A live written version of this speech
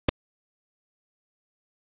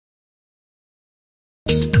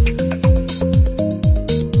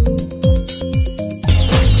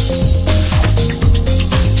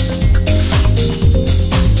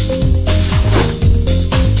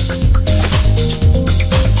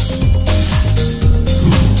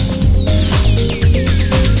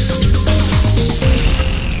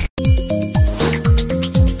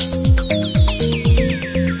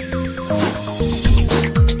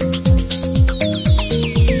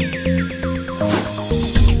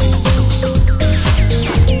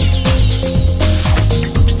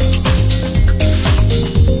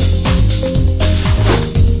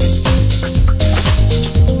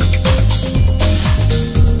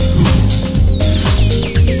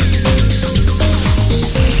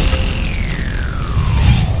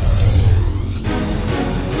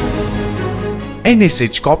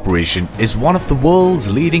NSH Corporation is one of the world's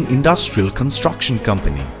leading industrial construction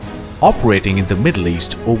company, operating in the Middle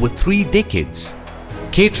East over 3 decades,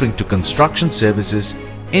 catering to construction services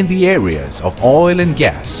in the areas of oil and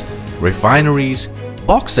gas, refineries,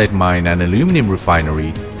 bauxite mine and aluminum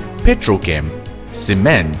refinery, petrochem,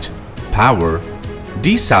 cement, power,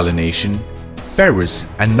 desalination, ferrous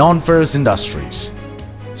and non-ferrous industries.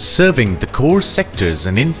 Serving the core sectors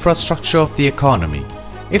and infrastructure of the economy,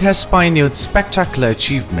 it has pioneered spectacular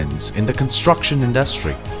achievements in the construction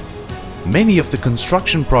industry. Many of the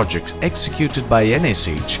construction projects executed by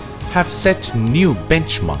NSH have set new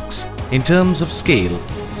benchmarks in terms of scale,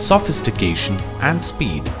 sophistication and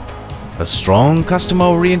speed. A strong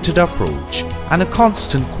customer-oriented approach and a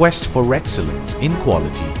constant quest for excellence in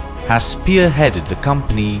quality has spearheaded the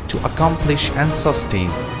company to accomplish and sustain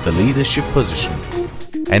the leadership position.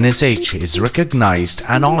 NSH is recognized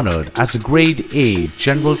and honored as a Grade A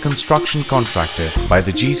general construction contractor by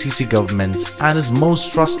the GCC governments and is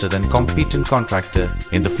most trusted and competent contractor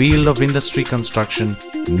in the field of industry construction,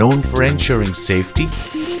 known for ensuring safety,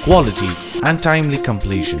 quality and timely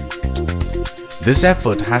completion. This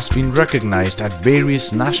effort has been recognized at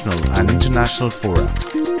various national and international fora.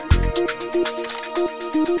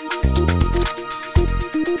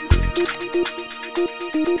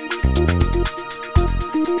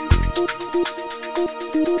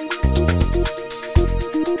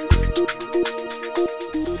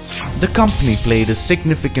 The company played a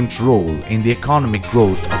significant role in the economic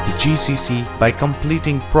growth of the GCC by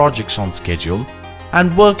completing projects on schedule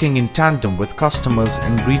and working in tandem with customers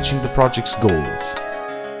in reaching the project's goals.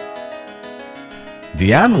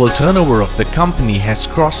 The annual turnover of the company has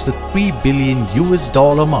crossed the $3 billion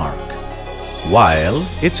mark. While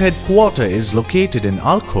its headquarters is located in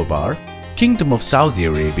Al Khobar, Kingdom of Saudi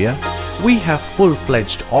Arabia, we have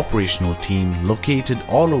full-fledged operational team located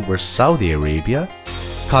all over Saudi Arabia,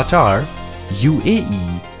 Qatar,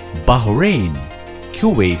 UAE, Bahrain,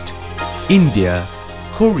 Kuwait, India,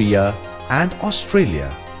 Korea and Australia.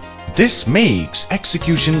 This makes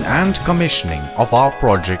execution and commissioning of our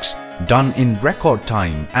projects done in record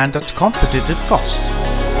time and at competitive costs.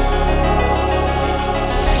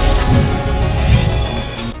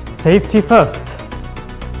 Safety first,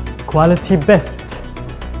 quality best,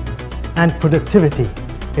 and productivity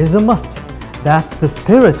is a must. That's the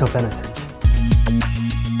spirit of NSH.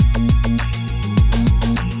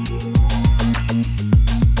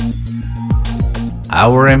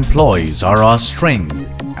 Our employees are our strength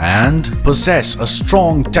and possess a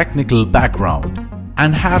strong technical background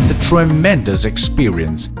and have the tremendous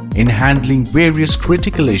experience in handling various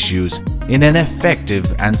critical issues in an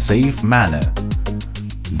effective and safe manner.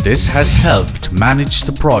 This has helped manage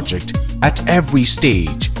the project at every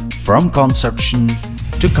stage, from conception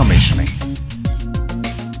to commissioning.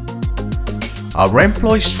 Our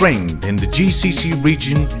employee strength in the GCC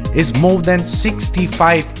region is more than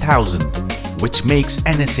 65,000, which makes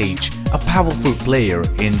NSH a powerful player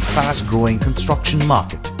in fast-growing construction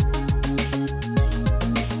market.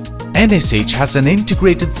 NSH has an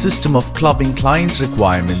integrated system of clubbing clients'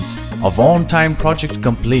 requirements of on-time project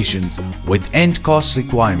completions with end cost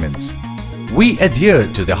requirements. We adhere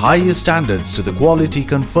to the highest standards to the quality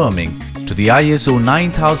conforming to the ISO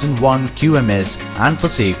 9001 QMS and for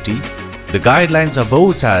safety, the guidelines of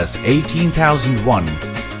OSAS 18001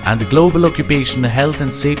 and the Global Occupational Health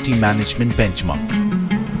and Safety Management Benchmark.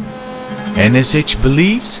 NSH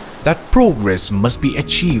believes that progress must be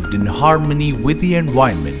achieved in harmony with the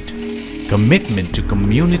environment. Commitment to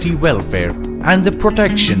community welfare and the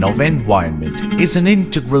protection of environment is an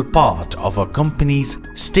integral part of our company's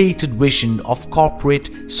stated vision of corporate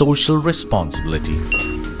social responsibility.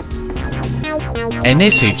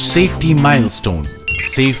 NSH safety milestone,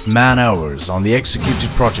 safe man-hours on the executed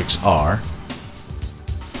projects are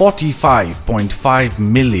 45.5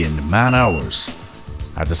 million man-hours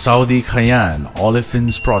at the Saudi Khayyan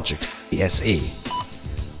Olefins Project SA,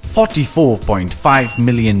 44.5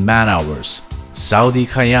 million man-hours Saudi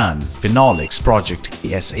Khayyan Phenolics Project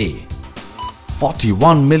SA,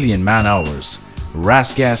 41 million man-hours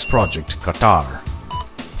Ras Gas Project Qatar,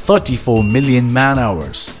 34 million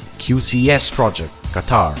man-hours QCS Project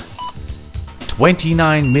Qatar,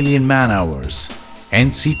 29 million man-hours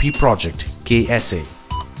NCP Project KSA,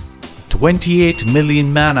 28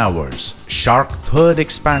 million man-hours Shark Third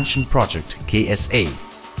Expansion Project KSA,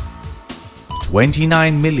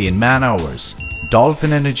 29 million man-hours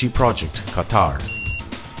Dolphin Energy Project Qatar.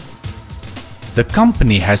 The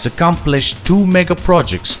company has accomplished 2 mega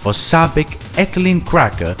projects for SABIC ethylene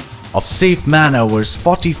cracker of safe man-hours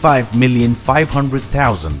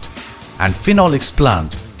 45,500,000 and Phenolics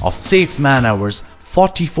plant of safe man-hours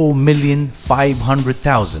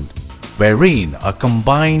 44,500,000, wherein a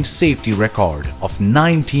combined safety record of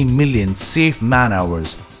 90 million safe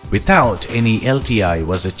man-hours without any LTI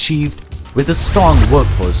was achieved, with a strong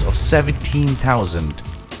workforce of 17,000,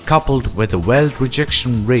 coupled with a weld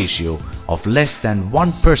rejection ratio of less than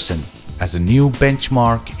 1% as a new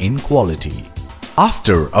benchmark in quality.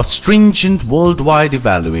 After a stringent worldwide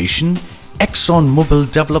evaluation, ExxonMobil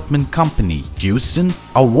Development Company, Houston,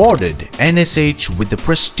 awarded NSH with the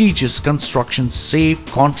prestigious Construction Safe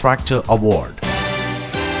Contractor Award.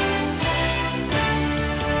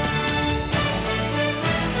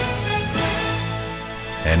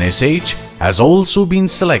 NSH has also been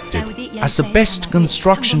selected as the best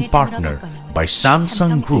construction partner by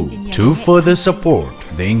Samsung Group to further support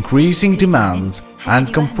the increasing demands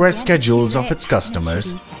and compressed schedules of its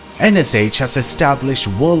customers. NSH has established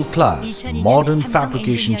world-class modern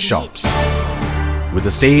fabrication shops with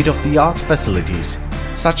the state-of-the-art facilities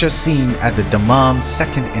such as seen at the Dammam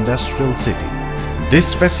Second Industrial City.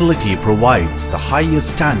 This facility provides the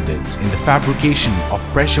highest standards in the fabrication of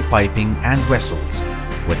pressure piping and vessels,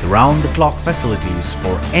 with round-the-clock facilities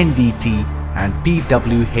for NDT and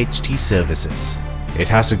PWHT services. It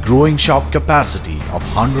has a growing shop capacity of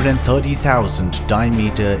 130,000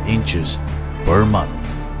 diameter inches per month.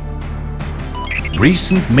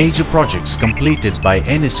 Recent major projects completed by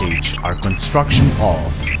NSH are construction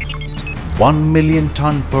of 1 million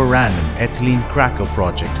ton per annum ethylene cracker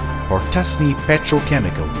project for Tasni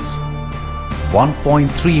Petrochemicals,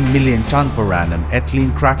 1.3 million ton per annum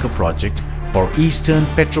ethylene cracker project for Eastern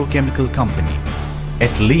Petrochemical Company,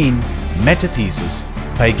 ethylene metathesis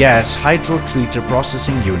Pygas hydrotreater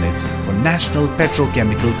processing units for National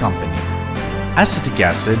Petrochemical Company, acetic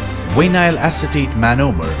acid, vinyl acetate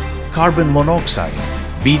monomer, carbon monoxide,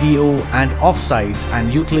 BDO and offsites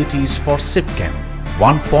and utilities for Sipchem,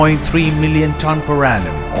 1.3 million ton per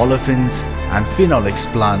annum olefins and phenolics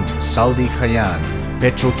plant Saudi Khayan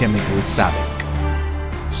Petrochemical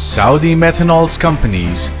SABIC. Saudi Methanol's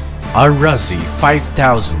companies Ar-Razi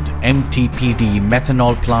 5000 MTPD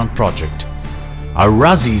methanol plant project.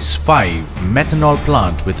 Ar-Razi's 5 methanol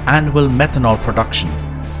plant with annual methanol production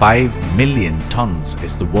 5 million tons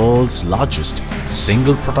is the world's largest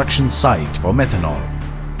single production site for methanol.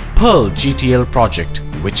 Pearl GTL project,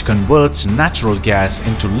 which converts natural gas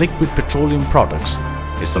into liquid petroleum products,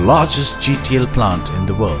 is the largest GTL plant in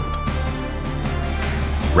the world.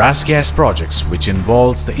 RasGas projects, which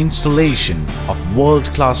involves the installation of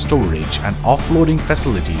world-class storage and offloading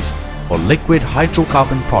facilities for liquid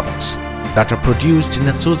hydrocarbon products that are produced in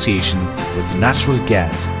association with natural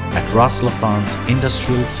gas at Ras Lafan's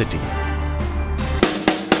industrial city.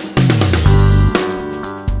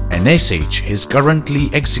 NSH is currently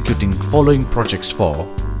executing following projects for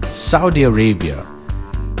Saudi Arabia,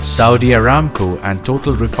 Saudi Aramco and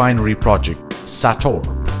Total Refinery Project SATORP,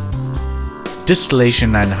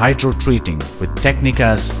 distillation and hydrotreating with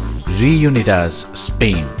Technicas Reunidas,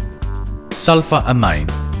 Spain, Sulfa Amine,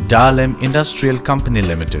 Dalem Industrial Company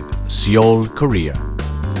Limited, Seoul, Korea,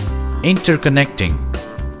 interconnecting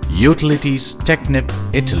Utilities Technip,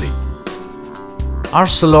 Italy,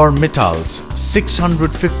 ArcelorMittal's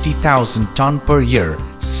 650,000 ton per year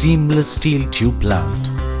seamless steel tube plant,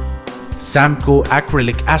 Samco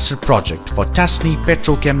Acrylic Acid Project for Tasni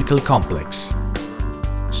Petrochemical Complex,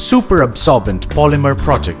 Super Absorbent Polymer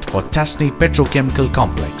Project for Tasni Petrochemical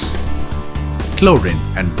Complex, Chlorine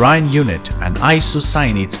and Brine Unit and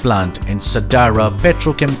Isocyanates Plant in Sadara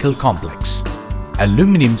Petrochemical Complex,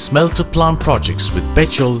 Aluminium Smelter Plant Projects with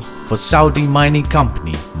Bechtel for Saudi Mining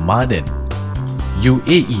Company, Ma'aden,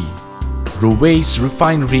 UAE, Ruwais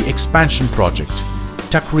Refinery Expansion Project,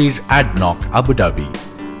 Takrir ADNOC Abu Dhabi,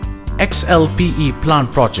 XLPE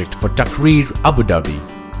Plant Project for Takrir Abu Dhabi,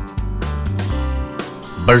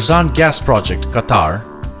 Barzan Gas Project, Qatar,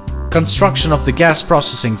 construction of the gas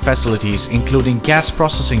processing facilities including gas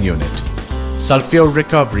processing unit, sulfur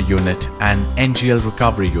recovery unit and NGL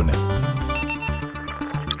recovery unit.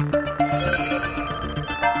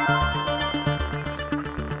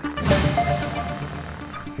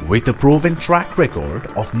 With a proven track record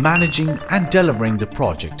of managing and delivering the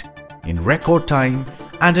project in record time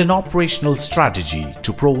and an operational strategy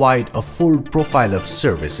to provide a full profile of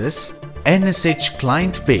services, NSH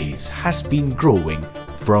client base has been growing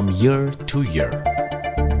from year to year.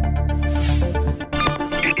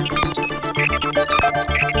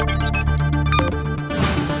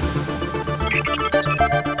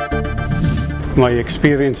 My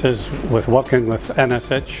experiences with working with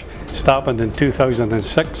NSH started in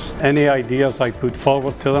 2006. Any ideas I put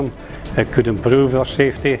forward to them that could improve their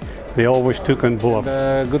safety, they always took on board.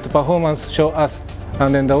 The good performance show us,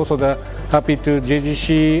 and then also the happy to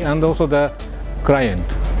JGC and also the client.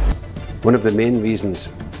 One of the main reasons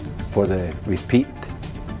for the repeat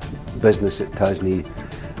business at Tasnee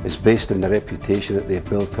is based on the reputation that they've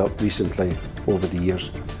built up recently over the years.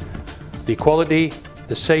 The quality,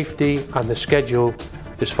 the safety and the schedule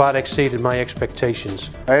has far exceeded my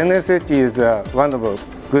expectations. NSH is one of a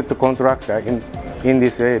good contractor in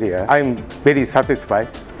this area. I'm very satisfied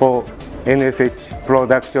for NSH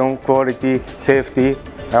production, quality, safety,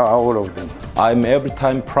 all of them. I'm every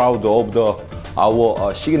time proud of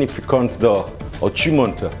our significant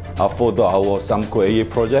achievement for our Samco AA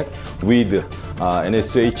project with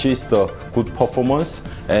NSH's good performance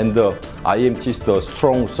and IMT's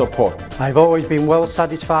strong support. I've always been well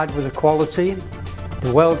satisfied with the quality.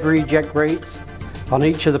 The weld reject rates on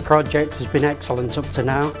each of the projects has been excellent up to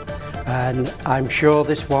now, and I'm sure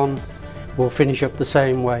this one will finish up the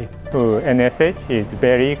same way. NSH is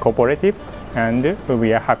very cooperative and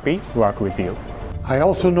we are happy to work with you. I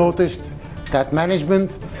also noticed that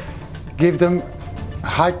management give them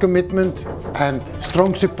high commitment and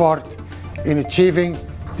strong support in achieving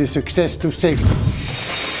the success to safety.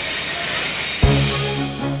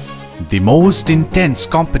 The most intense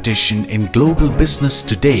competition in global business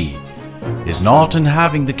today is not in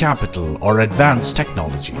having the capital or advanced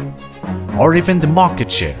technology, or even the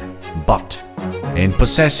market share, but in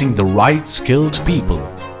possessing the right skilled people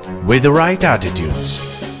with the right attitudes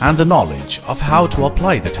and the knowledge of how to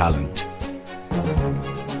apply the talent.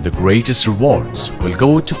 The greatest rewards will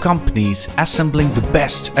go to companies assembling the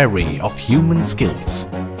best array of human skills.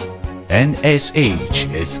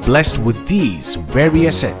 NSH is blessed with these very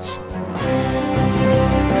assets.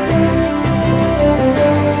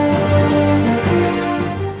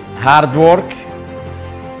 Hard work,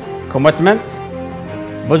 commitment,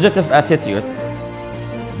 positive attitude.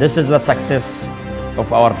 This is the success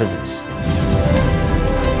of our business.